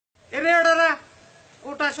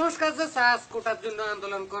সংস্কার যে চাস কোটার জন্য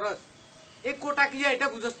আন্দোলন করস এই কোটা কি এটা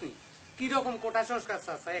বুঝস নি কি রকম কোটা সংস্কার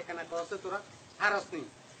চাস এখানে করছে তোরা হারস নি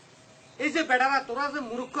এই যে বেড়ারা তোরা যে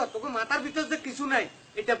মূর্খ তোকে মাথার ভিতর যে কিছু নাই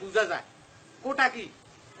এটা বোঝা যায় কোটা কি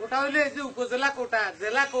কোটা হইলে এই যে উপজেলা কোটা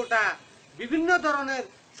জেলা কোটা বিভিন্ন ধরনের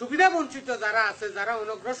সুবিধা বঞ্চিত যারা আছে যারা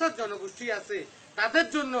অনগ্রসর জনগোষ্ঠী আছে তাদের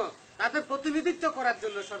জন্য তাদের প্রতিনিধিত্ব করার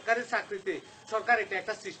জন্য সরকারি চাকরিতে সরকার এটা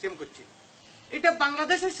একটা সিস্টেম করছে এটা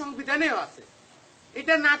বাংলাদেশের সংবিধানেও আছে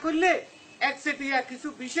এটা না করলে একচেটিয়া কিছু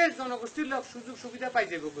বিশেষ জনগোষ্ঠীর লোক সুযোগ সুবিধা পাই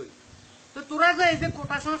যাবে কই তো তোরা যে এই যে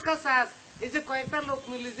কোটা সংস্কার চাস এই যে কয়েকটা লোক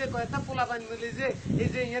মিলে যে কয়েকটা পোলাপান মিলে যে এই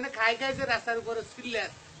যে এখানে খাই খাই যে রাস্তার উপরে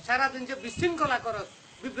ছিল্লাস সারাদিন যে বিশৃঙ্খলা করস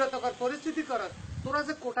বিব্রতকর পরিস্থিতি করস তোরা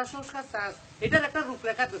যে কোটা সংস্কার চাস এটার একটা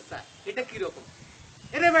রূপরেখা দোষা এটা কিরকম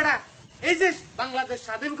এরে বেড়া এই যে বাংলাদেশ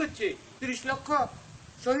স্বাধীন করছে ৩০ লক্ষ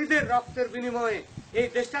শহীদের রক্তের বিনিময়ে এই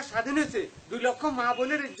দেশটা স্বাধীন হয়েছে ২ লক্ষ মা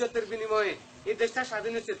বোনের ইজ্জতের বিনিময়ে এই দেশটা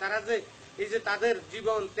স্বাধীন হয়েছে তারা যে এই যে তাদের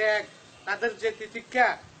জীবন ত্যাগ তাদের যে তিতিক্ষা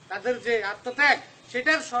তাদের যে আত্মত্যাগ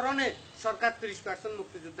সেটার স্মরণে সরকার ৩০%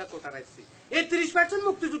 মুক্তিযোদ্ধা কোটা রাখছে এই ৩০%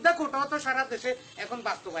 মুক্তিযোদ্ধা কোটাও তো সারা দেশে এখন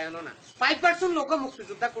বাস্তবায়নও না 5% লোক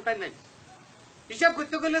মুক্তিযোদ্ধা কোটায় নাই হিসাব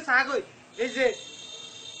করতে গেলে সাহাগই এই যে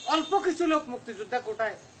অল্প কিছু লোক মুক্তিযোদ্ধা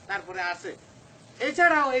কোটায় তারপরে আছে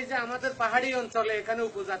এছাড়াও এই যে আমাদের পাহাড়ি অঞ্চলে এখানে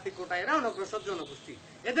উপজাতি কোটা এরা অনগ্রসর জনগোষ্ঠী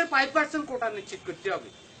এদের 5% কোটা নিশ্চিত করতে হবে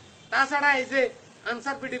তাছাড়া এই যে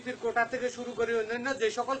আনসার পিডিপির কোটা থেকে শুরু করে অন্যান্য যে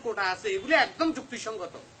সকল কোটা আছে এগুলি একদম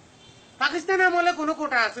যুক্তিসঙ্গত পাকিস্তান আমলে কোনো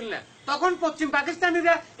কোটা আসেন না তখন পশ্চিম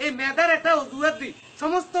পাকিস্তানিরা এই মেধার একটা অজুহাত দি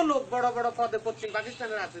সমস্ত লোক বড় বড় পদে পশ্চিম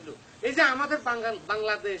পাকিস্তানের আসিল এই যে আমাদের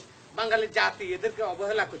বাংলাদেশ বাঙালি জাতি এদেরকে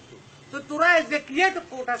অবহেলা করতো তো তোরা এই যে কি একটা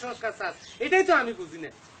কোটা সংস্কার চাস এটাই তো আমি বুঝি না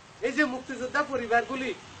এই যে মুক্তিযোদ্ধা পরিবারগুলি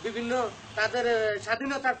বিভিন্ন তাদের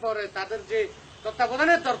স্বাধীনতার পরে তাদের যে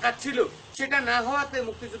তত্ত্বাবধানের দরকার ছিল সেটা না হওয়াতে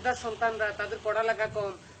মুক্তিযোদ্ধার সন্তানরা তাদের পড়ালেখা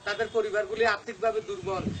কম তাদের পরিবারগুলি আর্থিকভাবে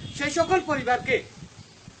দুর্বল সেই সকল পরিবারকে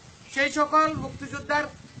সেই সকল মুক্তিযোদ্ধার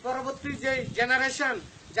পরবর্তী যে জেনারেশন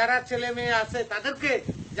যারা ছেলে মেয়ে আছে তাদেরকে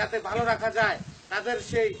যাতে ভালো রাখা যায় তাদের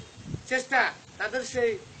সেই চেষ্টা তাদের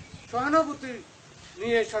সেই সহানুভূতি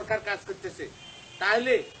নিয়ে সরকার কাজ করতেছে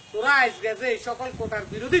তাহলে তোরা আজকে যে এই সকল কোটার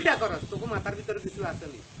বিরোধিতা করস তোকে মাথার ভিতরে কিছু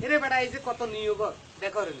আসেনি এরে বেড়া এই যে কত নিয়োগ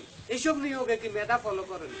দেখরেনি এইসব নিয়োগে কি মেধা ফলো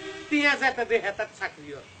করেনি তিয়া যেতে দে হেতার চাকরি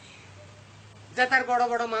যেতার বড়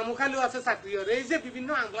বড় মামু খালু আছে চাকরি এই যে বিভিন্ন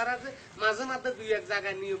আমলার আছে মাঝে মাঝে ২-১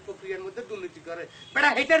 জায়গায় নিয়োগ প্রক্রিয়ার মধ্যে দুর্নীতি করে বেড়া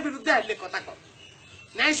হেটার বিরুদ্ধে আসলে কথা কর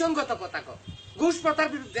ন্যায়সঙ্গত কথা কর ঘুষ প্রথার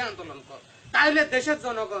বিরুদ্ধে আন্দোলন কর তাহলে দেশের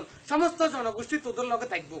জনগণ সমস্ত জনগোষ্ঠী তোদের লগে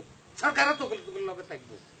থাকবো সরকারও তোদের লগে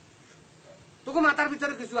থাকবো তোকে মাথার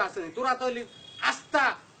ভিতরে কিছু আসেনি তোরা তো আস্থা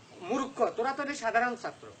মূর্খ তোরা তো সাধারণ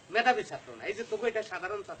ছাত্র মেধাবী ছাত্র না এই যে তোকে এটা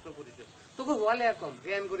সাধারণ ছাত্র পরিচয় তোকে হওয়ালে কম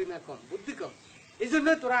জ্ঞান গরিমা কম বুদ্ধি কম এই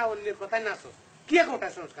জন্যই তোরা অন্যের কথায় নাচো কি কোটা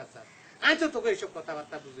সংস্কার চাস আমি তো তোকে এইসব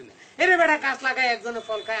কথাবার্তা বুঝি না এরে বেড়া গাছ লাগায় একজনে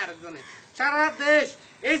ফল খায় আরেকজনে সারা দেশ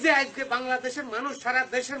এই যে আজকে বাংলাদেশের মানুষ সারা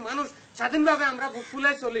দেশের মানুষ স্বাধীনভাবে আমরা বুক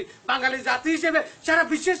ফুলে চলি বাঙালি জাতি হিসেবে সারা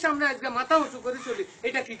বিশ্বের সামনে আজকে মাথা উঁচু করে চলি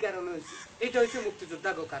এটা কি কারণে হয়েছে এটা হচ্ছে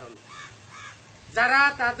মুক্তিযোদ্ধার কারণ যারা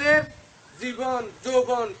তাদের জীবন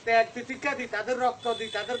যৌবন ত্যাগ তিতিক্ষা দি তাদের রক্ত দি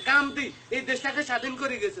তাদের গাম দি এই দেশটাকে স্বাধীন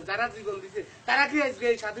করে গেছে যারা জীবন দিচ্ছে তারা কি আজকে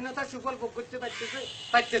এই স্বাধীনতার সুফল ভোগ করতে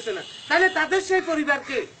পারতেছে না তাহলে তাদের সেই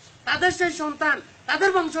পরিবারকে তাদের সেই সন্তান তাদের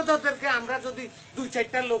বংশধরদেরকে আমরা যদি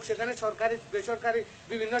 ২-৪টা লোক সেখানে সরকারি বেসরকারি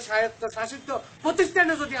বিভিন্ন স্বায়ত্ত শাসিত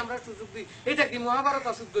প্রতিষ্ঠানে যদি আমরা সুযোগ দিই এটা কি মহাভারত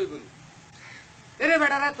অশুদ্ধ হইব এরে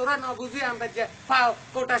বেড়ারা তোরা না বুঝি আমরা যে পাও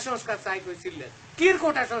কোটা সংস্কার চাই কইছিলেন কির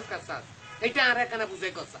কোটা সংস্কার চাই এটা আর এখানে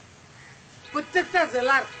বুঝাই কথা প্রত্যেকটা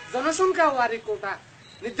জেলার জনসংখ্যা ওয়ারি কোটা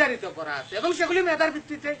নির্ধারিত করা আছে এবং সেগুলি মেধার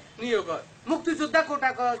ভিত্তিতে নিয়োগ হয় মুক্তিযোদ্ধা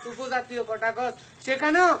কোটা গছ উপজাতীয় কোটা গছ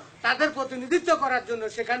সেখানেও তাদের প্রতিনিধিত্ব করার জন্য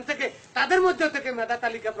সেখান থেকে তাদের মধ্য থেকে মেধা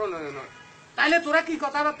তালিকা প্রণয়ন হয় তাহলে তোরা কি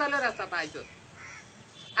কথাবার্তা হলে রাস্তা পাইছ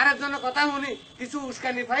আরেকজনের কথা শুনি কিছু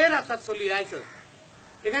উস্কানি পাইয়ে রাস্তা চলিয়ে আইছ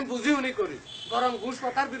এখানে বুঝি উনি করি বরং ঘুষ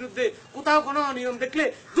প্রথার বিরুদ্ধে কোথাও কোনো অনিয়ম দেখলে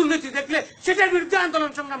দুর্নীতি দেখলে সেটার বিরুদ্ধে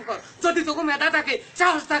আন্দোলন সংগ্রাম কর যদি তোকে মেধা থাকে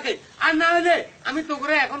সাহস থাকে আর না হলে আমি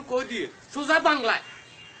তোকে এখন কই দিয়ে সোজা বাংলায়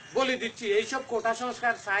বলে দিচ্ছি এইসব কোটা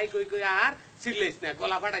সংস্কার চাই কই কই আর সিলেস না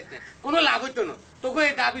গলা ফাটাইস না কোনো লাভ হইতো না তোকে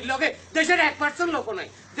এই দাবির লগে দেশের 1% লোক নাই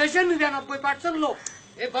দেশের 99% লোক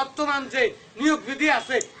এই বর্তমান যে নিয়োগ বিধি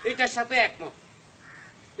আছে এটার সাথে একমত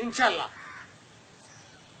ইনশাল্লাহ।